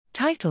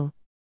Title: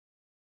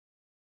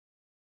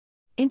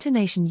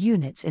 Intonation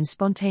Units in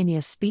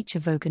Spontaneous Speech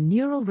Evoke a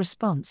Neural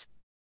Response.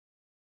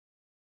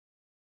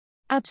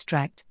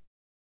 Abstract: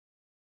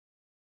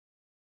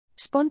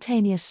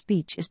 Spontaneous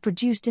speech is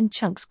produced in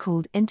chunks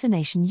called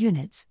intonation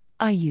units,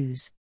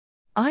 IUs.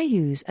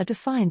 IUs are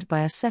defined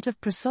by a set of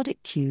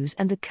prosodic cues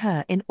and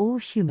occur in all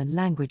human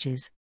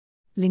languages.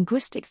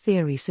 Linguistic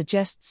theory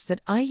suggests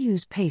that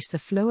IUs pace the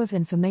flow of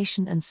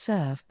information and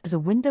serve as a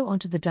window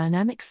onto the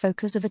dynamic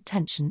focus of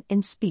attention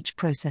in speech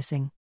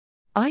processing.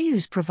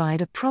 IUs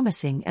provide a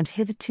promising and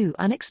hitherto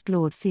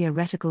unexplored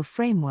theoretical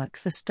framework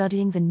for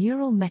studying the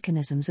neural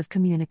mechanisms of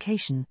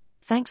communication,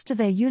 thanks to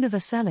their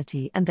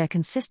universality and their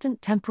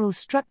consistent temporal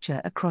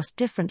structure across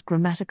different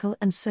grammatical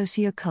and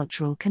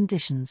sociocultural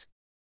conditions.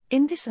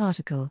 In this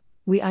article,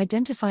 we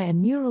identify a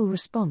neural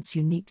response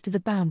unique to the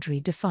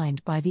boundary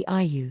defined by the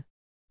IU.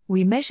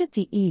 We measured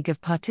the EEG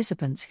of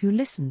participants who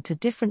listened to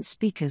different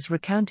speakers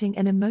recounting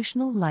an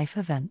emotional life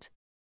event.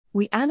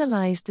 We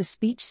analyzed the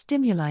speech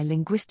stimuli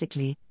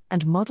linguistically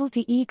and modeled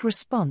the EEG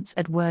response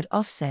at word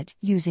offset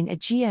using a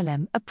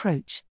GLM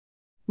approach.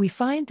 We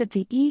find that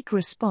the EEG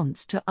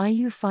response to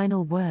IU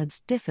final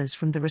words differs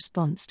from the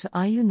response to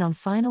IU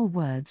non-final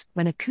words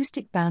when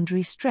acoustic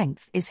boundary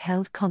strength is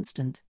held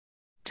constant.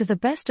 To the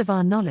best of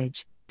our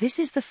knowledge, this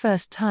is the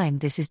first time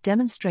this is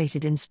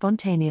demonstrated in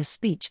spontaneous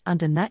speech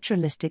under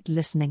naturalistic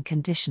listening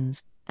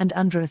conditions, and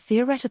under a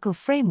theoretical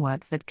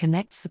framework that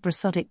connects the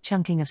prosodic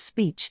chunking of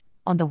speech,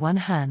 on the one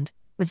hand,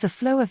 with the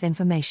flow of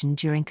information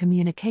during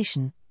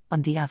communication,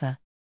 on the other.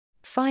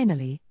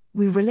 Finally,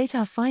 we relate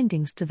our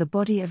findings to the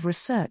body of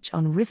research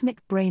on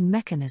rhythmic brain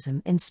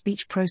mechanism in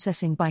speech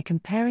processing by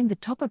comparing the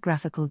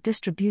topographical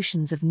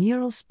distributions of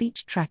neural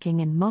speech tracking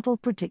in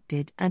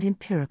model-predicted and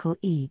empirical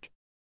EEG.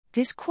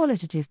 This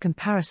qualitative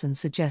comparison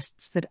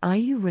suggests that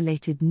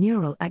IU-related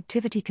neural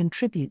activity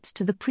contributes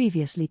to the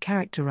previously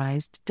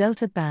characterized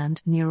delta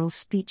band neural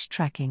speech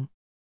tracking.